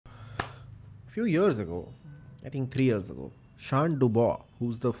few years ago, I think 3 years ago, Sean Dubois,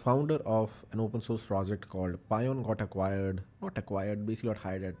 who's the founder of an open source project called Pion, got acquired, not acquired, basically got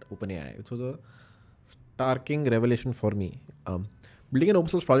hired at OpenAI, which was a starking revelation for me. Building an open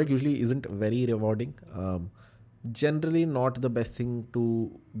source project usually isn't very rewarding. Generally, not the best thing to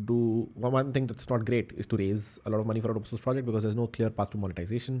do. One thing that's not great is to raise a lot of money for an open source project because there's no clear path to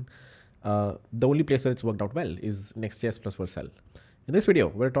monetization. The only place where it's worked out well is Next.js plus Vercel. In this video,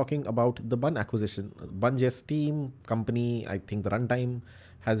 we're talking about the Bun acquisition. Bun.js team, company, I think the runtime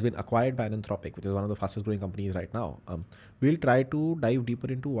has been acquired by Anthropic, which is one of the fastest growing companies right now. We'll try to dive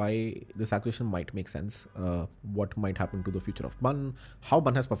deeper into why this acquisition might make sense, what might happen to the future of Bun, how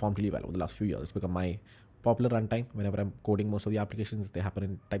Bun has performed really well over the last few years. It's become my popular runtime. Whenever I'm coding most of the applications, they happen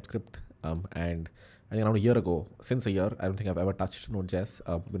in TypeScript. And I think around a year ago, since a year, I don't think I've ever touched Node.js.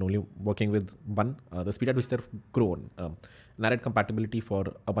 I've been only working with Bun. The speed at which they've grown, added compatibility for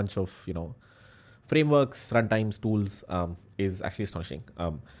a bunch of, frameworks, runtimes, tools is actually astonishing.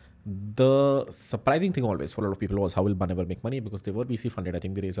 The surprising thing always for a lot of people was how will Bun ever make money, because they were VC funded. I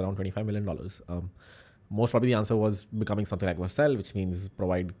think they raised around $25 million. Most probably the answer was becoming something like Vercel, which means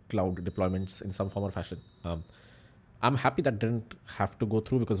provide cloud deployments in some form or fashion. I'm happy that didn't have to go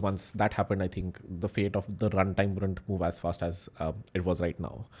through, because once that happened, I think the fate of the runtime wouldn't move as fast as it was right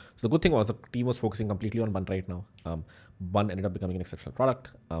now. So the good thing was the team was focusing completely on Bun right now. Bun ended up becoming an exceptional product,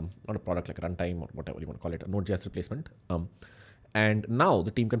 not a product like a runtime or whatever you want to call it, a Node.js replacement. And now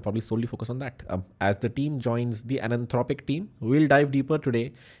the team can probably solely focus on that. As the team joins the Anthropic team, we'll dive deeper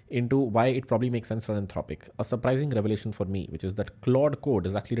today into why it probably makes sense for Anthropic. A surprising revelation for me, which is that Claude Code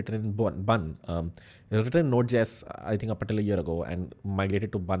is actually written in Bun. It was written in Node.js, I think, up until a year ago and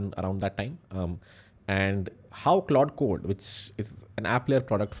migrated to Bun around that time. And how Claude Code, which is an app layer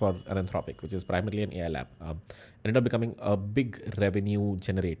product for Anthropic, which is primarily an AI lab, ended up becoming a big revenue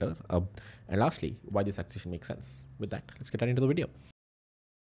generator. And lastly, why this acquisition makes sense. With that, let's get right into the video.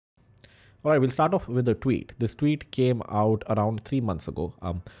 All right, we'll start off with a tweet. This tweet came out around 3 months ago,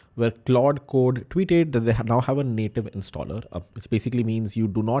 where Claude Code tweeted that they now have a native installer, which basically means you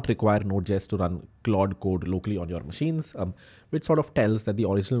do not require Node.js to run Claude Code locally on your machines, which sort of tells that the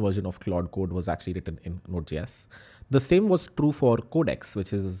original version of Claude Code was actually written in Node.js. The same was true for Codex,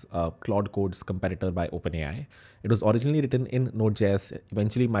 which is Claude Code's competitor by OpenAI. It was originally written in Node.js,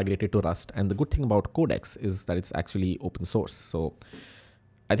 eventually migrated to Rust. And the good thing about Codex is that it's actually open source. So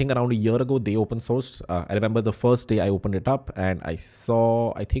I think around a year ago, they open sourced. I remember the first day I opened it up and I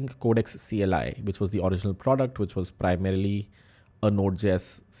saw, I think, Codex CLI, which was the original product, which was primarily a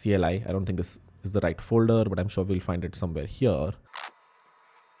Node.js CLI. I don't think this is the right folder, but I'm sure we'll find it somewhere here.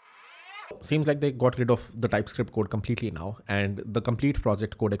 Seems like they got rid of the TypeScript code completely now, and the complete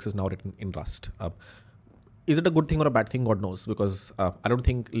project Codex is now written in Rust. Is it a good thing or a bad thing? God knows, because I don't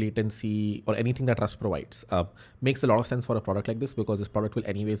think latency or anything that Rust provides makes a lot of sense for a product like this, because this product will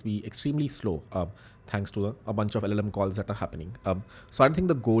anyways be extremely slow thanks to a bunch of LLM calls that are happening. So I don't think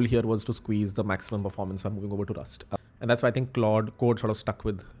the goal here was to squeeze the maximum performance by moving over to Rust. And that's why I think Claude Code sort of stuck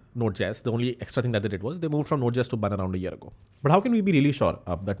with Node.js. The only extra thing that they did was they moved from Node.js to Bun around a year ago. But how can we be really sure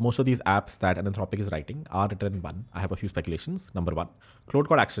that most of these apps that Anthropic is writing are written in Bun? I have a few speculations. Number one, Claude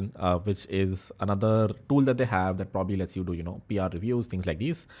Code Action, which is another tool that they have that probably lets you do, PR reviews, things like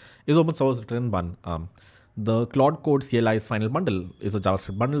these, is open source, written in Bun. The Claude Code CLI's final bundle is a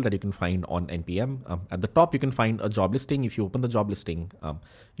JavaScript bundle that you can find on NPM. At the top, you can find a job listing. If you open the job listing,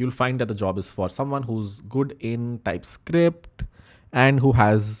 you'll find that the job is for someone who's good in TypeScript and who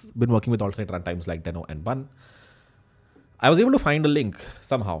has been working with alternate runtimes like Deno and Bun. I was able to find a link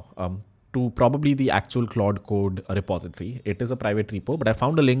somehow to probably the actual Claude Code repository. It is a private repo, but I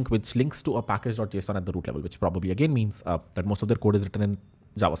found a link which links to a package.json at the root level, which probably again means that most of their code is written in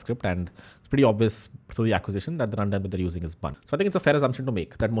JavaScript, and it's pretty obvious through the acquisition that the runtime that they're using is Bun. So I think it's a fair assumption to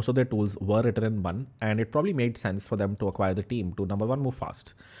make that most of their tools were written in Bun, and it probably made sense for them to acquire the team to, number one, move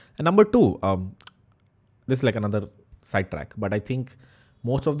fast. And number two, this is like another sidetrack, but I think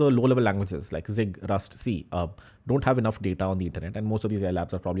most of the low-level languages like Zig, Rust, C don't have enough data on the internet, and most of these AI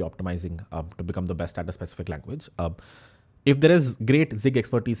labs are probably optimizing to become the best at a specific language. If there is great Zig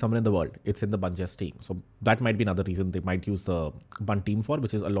expertise somewhere in the world, it's in the Bun.js team. So that might be another reason they might use the Bun team for,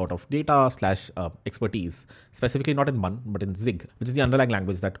 which is a lot of data / expertise, specifically not in Bun, but in Zig, which is the underlying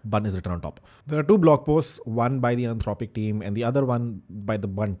language that Bun is written on top of. There are two blog posts, one by the Anthropic team and the other one by the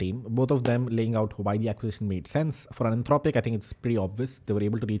Bun team, both of them laying out why the acquisition made sense. For Anthropic, I think it's pretty obvious. They were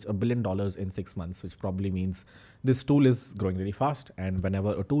able to reach $1 billion in 6 months, which probably means this tool is growing really fast. And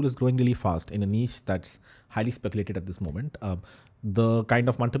whenever a tool is growing really fast in a niche that's highly speculated at this moment. The kind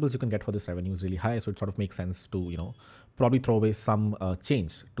of multiples you can get for this revenue is really high, so it sort of makes sense to probably throw away some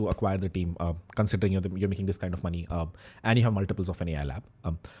change to acquire the team, considering you're making this kind of money and you have multiples of an AI lab.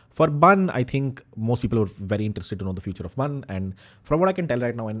 For Bun, I think most people are very interested to know the future of Bun, and from what I can tell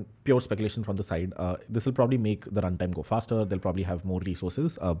right now, and pure speculation from the side, this will probably make the runtime go faster. They'll probably have more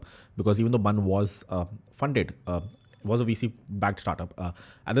resources because even though Bun was funded, was a VC-backed startup.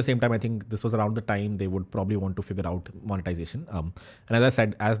 At the same time, I think this was around the time they would probably want to figure out monetization. And as I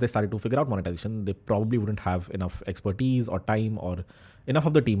said, as they started to figure out monetization, they probably wouldn't have enough expertise or time or enough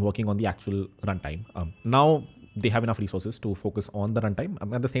of the team working on the actual runtime. Now they have enough resources to focus on the runtime.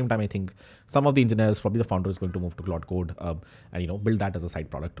 At the same time, I think some of the engineers, probably the founder, is going to move to Claude Code and build that as a side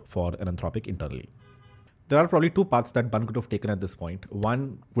product for an Anthropic internally. There are probably two paths that Bun could have taken at this point.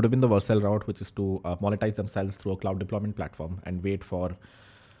 One would have been the Vercel route, which is to monetize themselves through a cloud deployment platform and wait for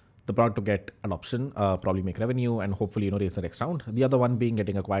the product to get adoption, probably make revenue, and hopefully raise the next round. The other one being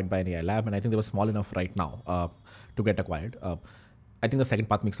getting acquired by an AI lab, and I think they were small enough right now to get acquired. I think the second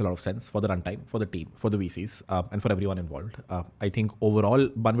path makes a lot of sense for the runtime, for the team, for the VCs, and for everyone involved. I think overall,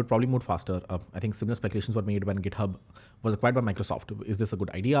 Bun would probably move faster. I think similar speculations were made when GitHub was acquired by Microsoft. Is this a good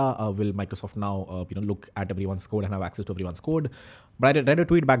idea? Will Microsoft now, look at everyone's code and have access to everyone's code? But I read a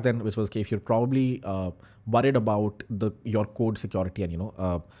tweet back then, which was, okay, if you're probably worried about your code security and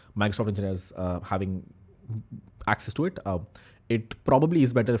Microsoft engineers having access to it, it probably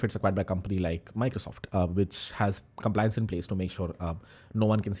is better if it's acquired by a company like Microsoft, which has compliance in place to make sure no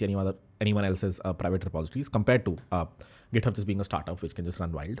one can see anyone else's private repositories, compared to GitHub just being a startup which can just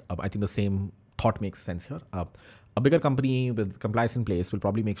run wild. I think the same thought makes sense here. A bigger company with compliance in place will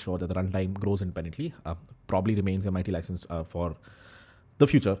probably make sure that the runtime grows independently, probably remains MIT licensed for the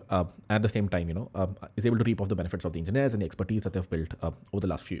future, at the same time, is able to reap off the benefits of the engineers and the expertise that they've built over the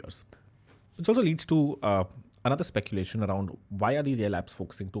last few years. Which also leads to another speculation around why are these AI labs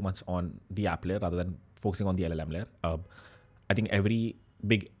focusing too much on the app layer rather than focusing on the LLM layer. I think every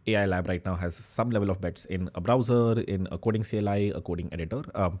big AI lab right now has some level of bets in a browser, in a coding CLI, a coding editor,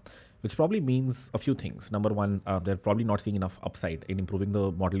 which probably means a few things. Number one, they're probably not seeing enough upside in improving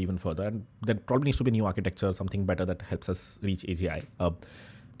the model even further, and there probably needs to be a new architecture, something better that helps us reach AGI.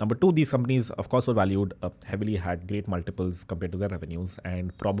 Number two, these companies, of course, were valued heavily, had great multiples compared to their revenues,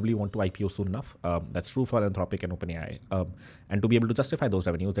 and probably want to IPO soon enough. That's true for Anthropic and OpenAI. And to be able to justify those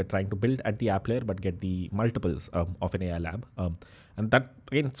revenues, they're trying to build at the app layer, but get the multiples of an AI lab. And that,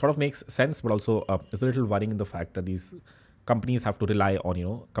 again, sort of makes sense, but also is a little worrying in the fact that these companies have to rely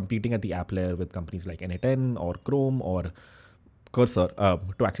on, competing at the app layer with companies like N8N or Chrome or Cursor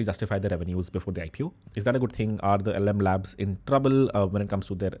to actually justify their revenues before the IPO. Is that a good thing? Are the LLM labs in trouble when it comes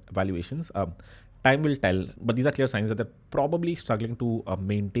to their valuations? Time will tell, but these are clear signs that they're probably struggling to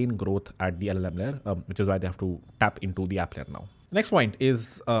maintain growth at the LLM layer, which is why they have to tap into the app layer now. The next point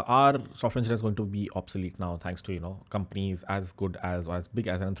is, are software engineers going to be obsolete now, thanks to companies as good as or as big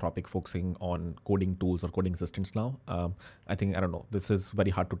as Anthropic focusing on coding tools or coding assistants now? I think, I don't know, this is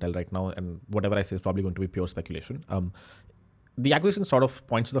very hard to tell right now, and whatever I say is probably going to be pure speculation. The acquisition sort of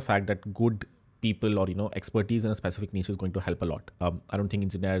points to the fact that good people or expertise in a specific niche is going to help a lot. I don't think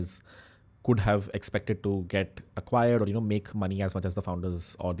engineers could have expected to get acquired or make money as much as the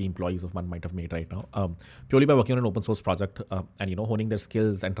founders or the employees of Bun might have made right now, purely by working on an open source project and honing their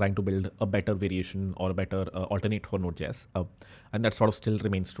skills and trying to build a better variation or a better alternate for Node.js, and that sort of still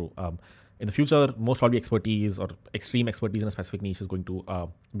remains true. In the future, most probably expertise or extreme expertise in a specific niche is going to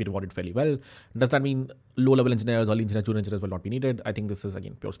be rewarded fairly well. Does that mean low-level engineers, early engineers, junior engineers will not be needed? I think this is,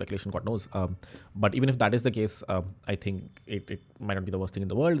 again, pure speculation, God knows. But even if that is the case, I think it might not be the worst thing in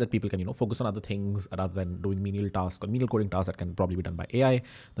the world that people can, focus on other things rather than doing menial tasks or menial coding tasks that can probably be done by AI.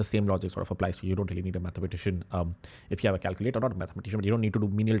 The same logic sort of applies to you. Don't really need a mathematician if you have a calculator, not a mathematician, but you don't need to do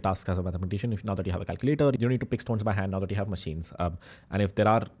menial tasks as a mathematician now that you have a calculator. You don't need to pick stones by hand now that you have machines. And if there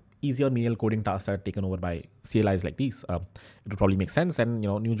are easier menial coding tasks that are taken over by CLIs like these, it will probably make sense, and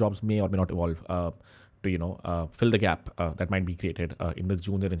new jobs may or may not evolve to fill the gap that might be created in the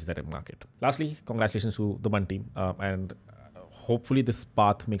junior engineering market. Lastly, congratulations to the Bun team, and hopefully this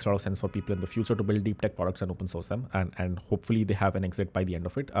path makes a lot of sense for people in the future to build deep tech products and open source them, and hopefully they have an exit by the end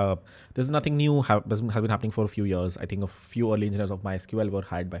of it. There's nothing new has been happening for a few years. I think a few early engineers of MySQL were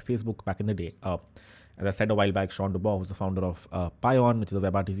hired by Facebook back in the day. As I said a while back, Sean Dubois, who's the founder of Pion, which is a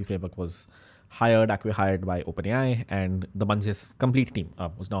WebRTC framework, was acqui-hired by OpenAI, and the Bun.js complete team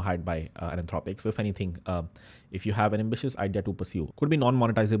was now hired by Anthropic. So if anything, if you have an ambitious idea to pursue, could be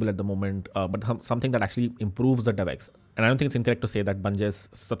non-monetizable at the moment, but something that actually improves the DevX. And I don't think it's incorrect to say that Bun.js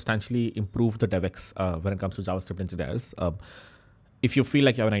substantially improved the DevX when it comes to JavaScript engineers. if you feel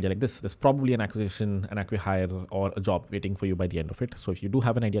like you have an idea like this, there's probably an acquisition, an acqui-hire, or a job waiting for you by the end of it. So if you do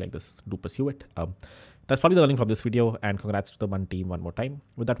have an idea like this, do pursue it. That's probably the learning from this video, and congrats to the Bun team one more time.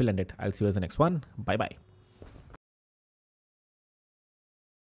 With that, we'll end it. I'll see you in the next one. Bye bye.